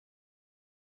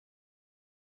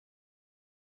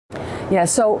Yeah,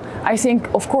 so I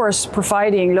think, of course,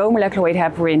 providing low molecular weight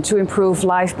heparin to improve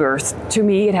live birth, to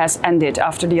me it has ended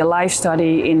after the ALIVE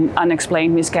study in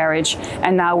unexplained miscarriage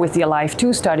and now with the ALIVE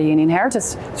 2 study in inherited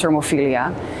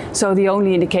thermophilia. So the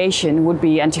only indication would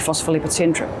be antiphospholipid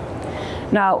syndrome.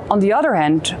 Now, on the other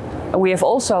hand, we have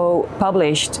also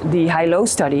published the high-low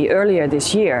study earlier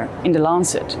this year in The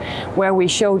Lancet, where we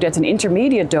showed that an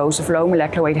intermediate dose of low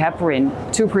molecular weight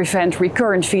heparin to prevent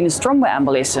recurrent venous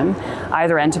thromboembolism,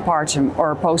 either antepartum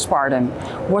or postpartum,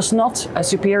 was not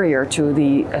superior to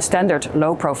the standard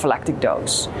low prophylactic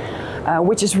dose.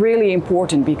 Which is really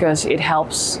important because it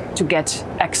helps to get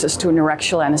access to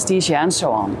neuraxial anesthesia and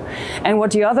so on. And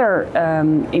what the other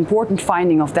important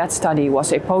finding of that study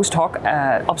was a post hoc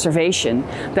observation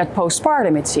that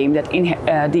postpartum, it seemed that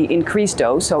the increased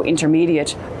dose, so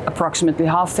intermediate, approximately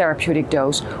half therapeutic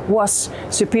dose, was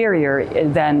superior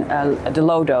than the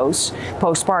low dose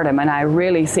postpartum. And I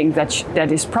really think that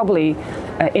that is probably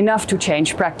enough to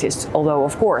change practice, although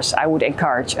of course I would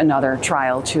encourage another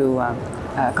trial to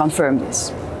confirm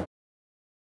this.